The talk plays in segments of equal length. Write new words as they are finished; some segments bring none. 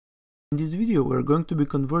In this video we're going to be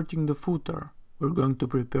converting the footer. We're going to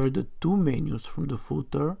prepare the two menus from the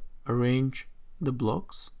footer, arrange the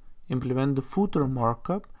blocks, implement the footer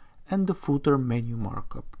markup and the footer menu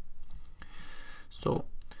markup. So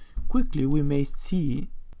quickly we may see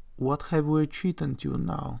what have we achieved until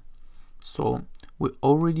now. So we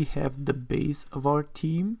already have the base of our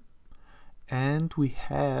theme and we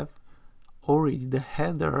have already the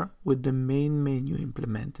header with the main menu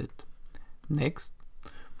implemented. Next,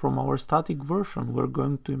 from our static version, we're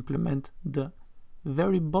going to implement the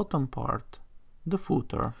very bottom part, the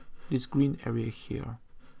footer, this green area here.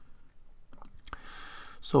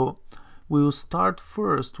 So we will start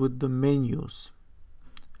first with the menus.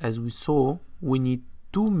 As we saw, we need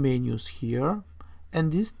two menus here,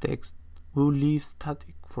 and this text will leave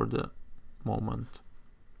static for the moment.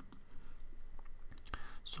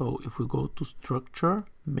 So if we go to structure,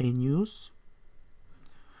 menus,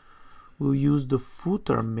 we'll use the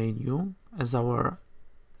footer menu as our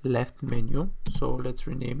left menu. So let's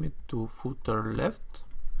rename it to footer left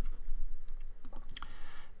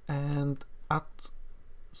and add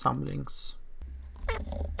some links.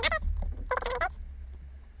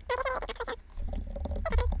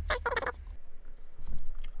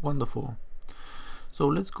 Wonderful. So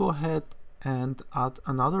let's go ahead and add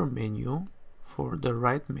another menu for the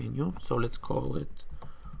right menu. So let's call it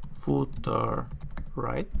footer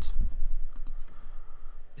right.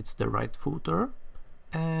 It's the right footer,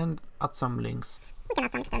 and add some links. We can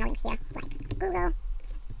add some external links here, like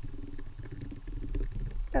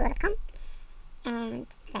google.com, and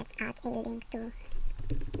let's add a link to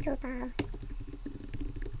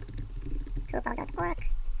drupal.org.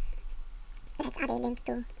 Let's add a link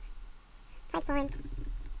to SitePoint.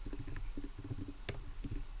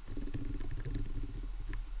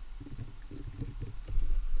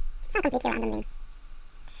 Some completely random links.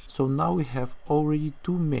 So now we have already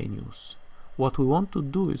two menus. What we want to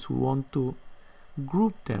do is we want to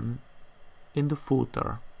group them in the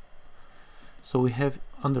footer. So we have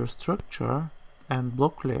under structure and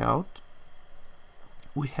block layout,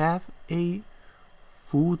 we have a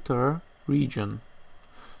footer region.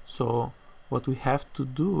 So what we have to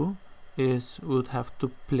do is we would have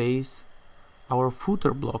to place our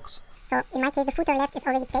footer blocks. So in my case the footer left is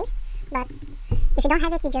already placed, but if you don't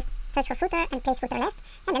have it, you just search for footer and place footer left,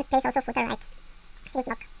 and then place also footer right. Save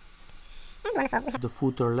block. And wonderful. We have the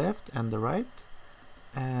footer left and the right,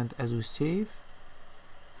 and as we save,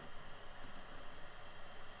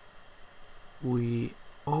 we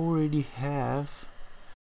already have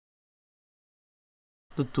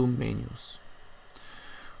the two menus.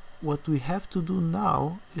 What we have to do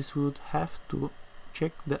now is we would have to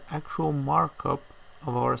check the actual markup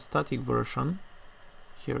of our static version.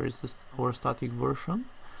 Here is our static version,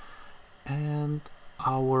 and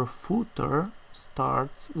our footer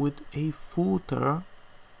starts with a footer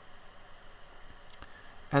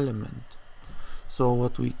element. So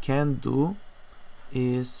what we can do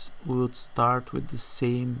is we would start with the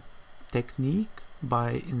same technique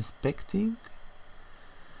by inspecting,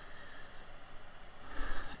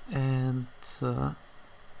 and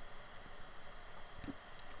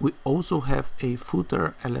we also have a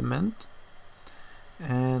footer element,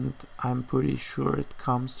 and I'm pretty sure it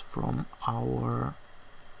comes from our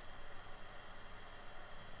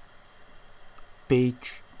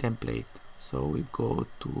page template. So we go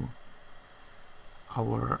to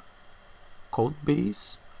our code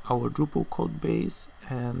base, our Drupal code base,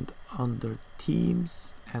 and under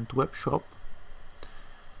themes and web shop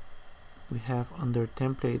we have under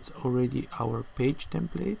templates already our page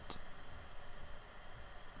template,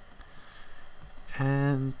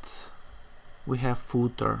 and we have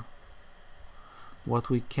footer. What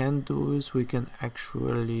we can do is we can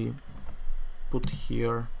actually put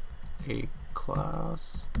here a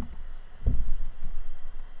class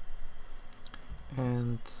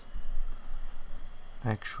and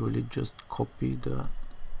actually just copy the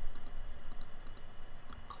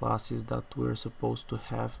classes that we're supposed to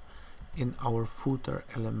have in our footer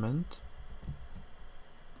element.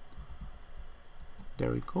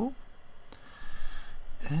 There we go.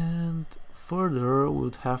 And further we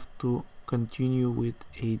would have to continue with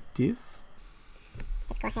a div.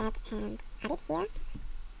 Let's go ahead and add it here.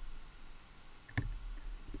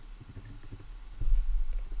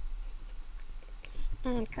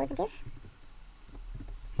 And close the div.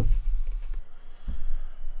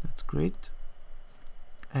 That's great.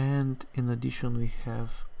 And in addition we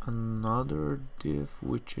have another div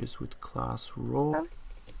which is with class row.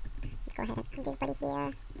 Let's go ahead and add this body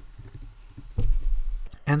here.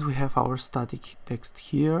 And we have our static text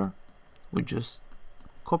here. We just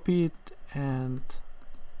copy it and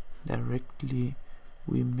directly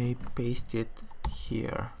we may paste it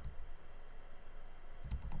here.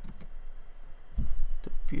 It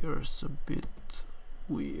appears a bit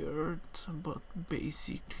weird, but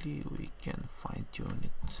basically we can fine-tune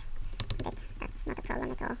it. That's not a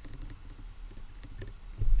problem at all.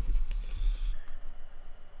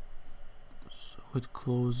 So it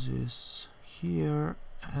closes here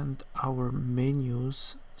and our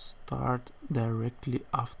menus start directly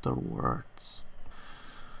afterwards.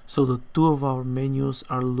 So the two of our menus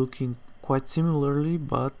are looking quite similarly,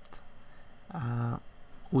 but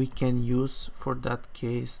we can use for that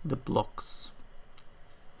case the blocks.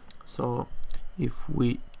 So if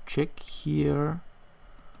we check here,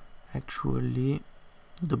 actually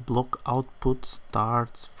the block output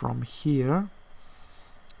starts from here,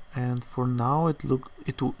 and for now it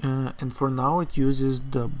uses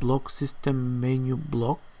the block system menu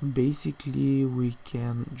block. Basically we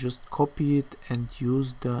can just copy it and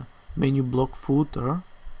use the menu block footer,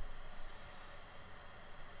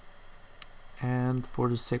 and for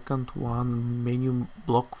the second one, menu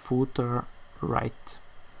block footer right.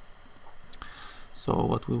 So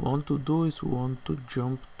what we want to do is we want to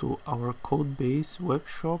jump to our code base web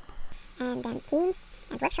shop, and then themes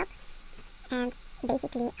and web shop, and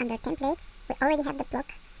basically under templates we already have the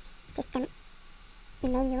block system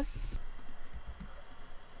menu.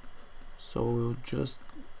 So we'll just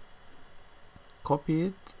copy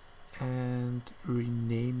it and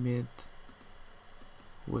rename it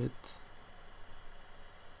with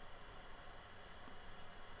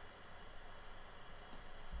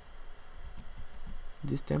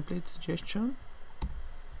this template suggestion,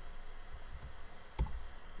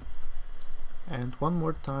 and one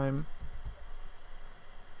more time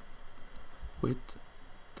with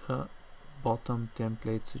the bottom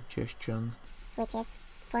template suggestion, which is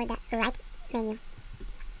for the right menu.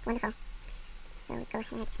 Wonderful. So we go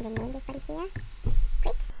ahead and rename this body here.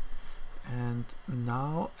 Great. And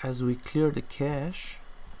now as we clear the cache,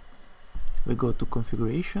 we go to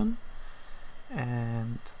configuration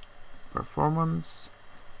and performance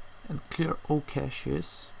and clear all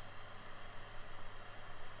caches.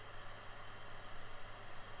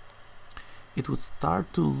 It would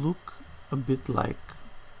start to look a bit like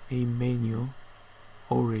a menu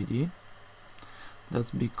already.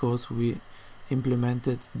 That's because we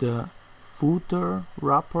implemented the footer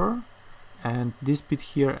wrapper, and this bit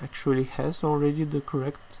here actually has already the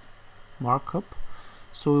correct markup,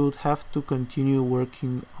 so we would have to continue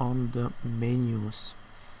working on the menus.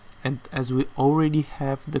 And as we already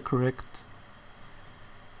have the correct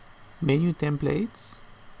menu templates,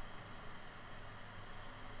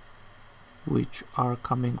 which are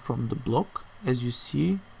coming from the block, as you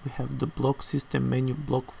see, we have the block system menu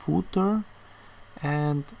block footer,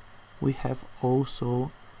 and we have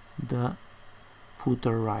also the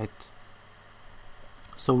footer right.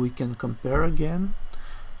 So we can compare again,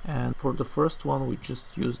 and for the first one we just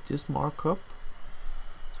use this markup.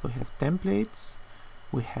 So we have templates,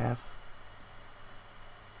 we have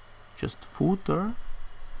just footer,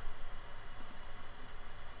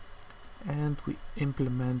 and we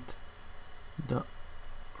implement the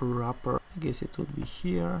wrapper. I guess it would be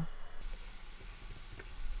here.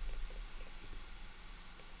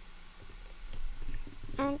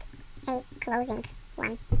 And a closing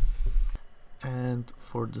one. And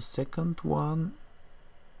for the second one,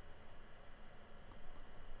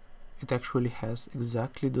 it actually has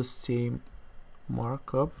exactly the same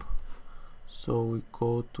markup. So we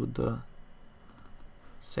go to the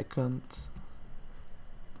second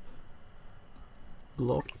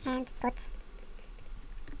block and put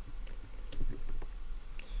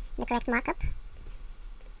the correct markup,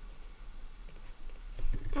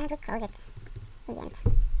 and we close it in the end.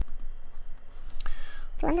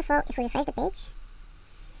 It's wonderful. If we refresh the page,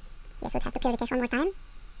 yes, we'd have to clear the cache one more time,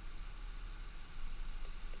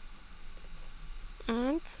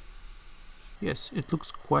 and yes, it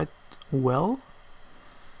looks quite well.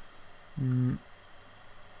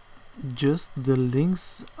 Just the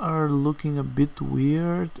links are looking a bit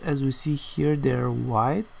weird. As we see here, they're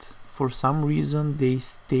white. For some reason they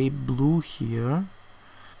stay blue here.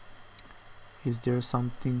 Is there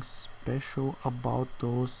something special about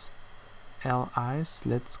those LIs?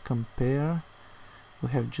 Let's compare. We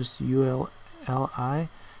have just ULLI,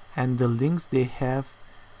 and the links, they have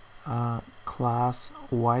class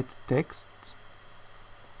white text.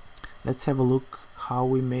 Let's have a look how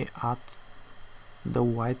we may add the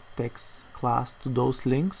white text class to those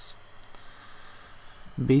links.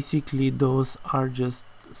 Basically those are just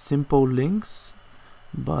simple links,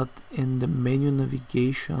 but in the menu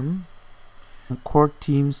navigation, core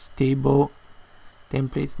themes table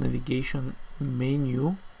templates navigation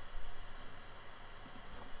menu,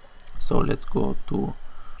 So let's go to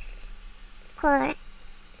core,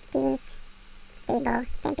 themes, stable,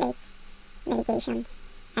 templates, navigation,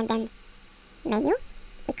 and then menu.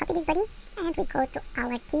 We copy this body and we go to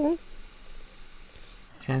our theme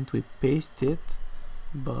and we paste it,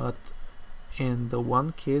 but in the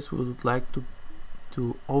one case we would like to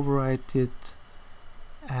overwrite it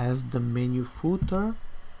as the menu footer.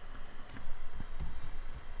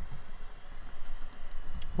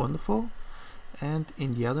 Wonderful. And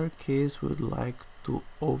in the other case we would like to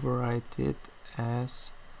overwrite it as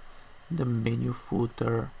the menu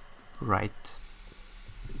footer right.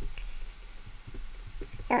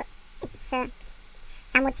 So it's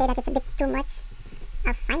some would say that it's a bit too much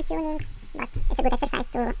of fine-tuning, but it's a good exercise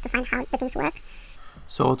to find how the things work.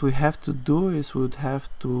 So what we have to do is we would have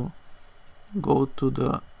to go to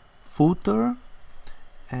the footer,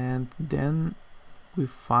 and then we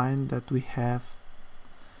find that we have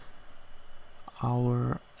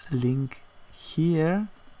our link here,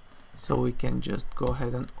 so we can just go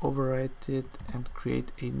ahead and overwrite it and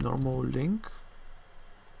create a normal link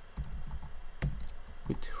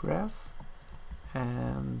with ref,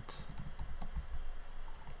 and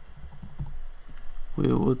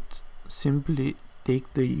we would simply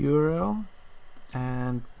take the URL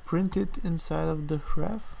and print it inside of the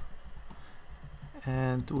ref,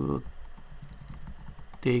 and we will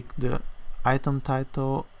take the item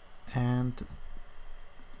title and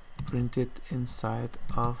print it inside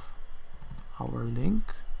of our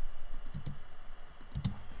link.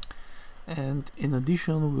 And in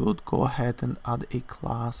addition we would go ahead and add a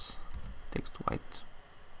class text white.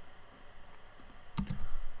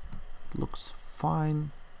 It looks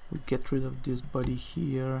fine. We get rid of this body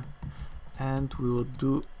here, and we will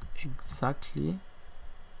do exactly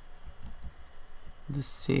the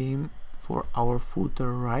same for our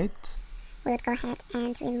footer right. We would go ahead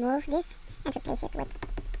and remove this and replace it with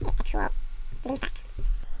the actual link tag.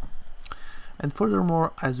 And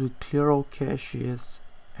furthermore, as we clear all caches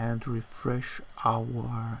and refresh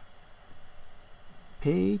our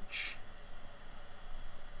page,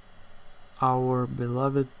 our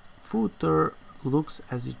beloved footer looks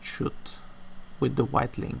as it should with the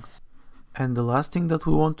white links. And the last thing that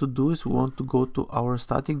we want to do is we want to go to our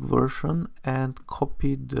static version and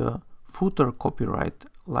copy the footer copyright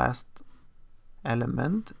last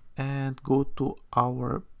element and go to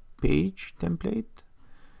our page template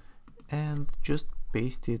and just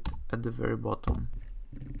paste it at the very bottom.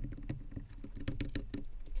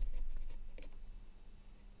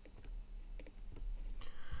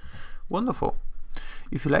 Wonderful.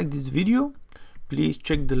 If you like this video, please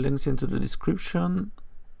check the links into the description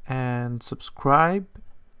and subscribe,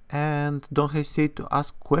 and don't hesitate to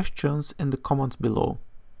ask questions in the comments below.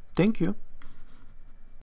 Thank you.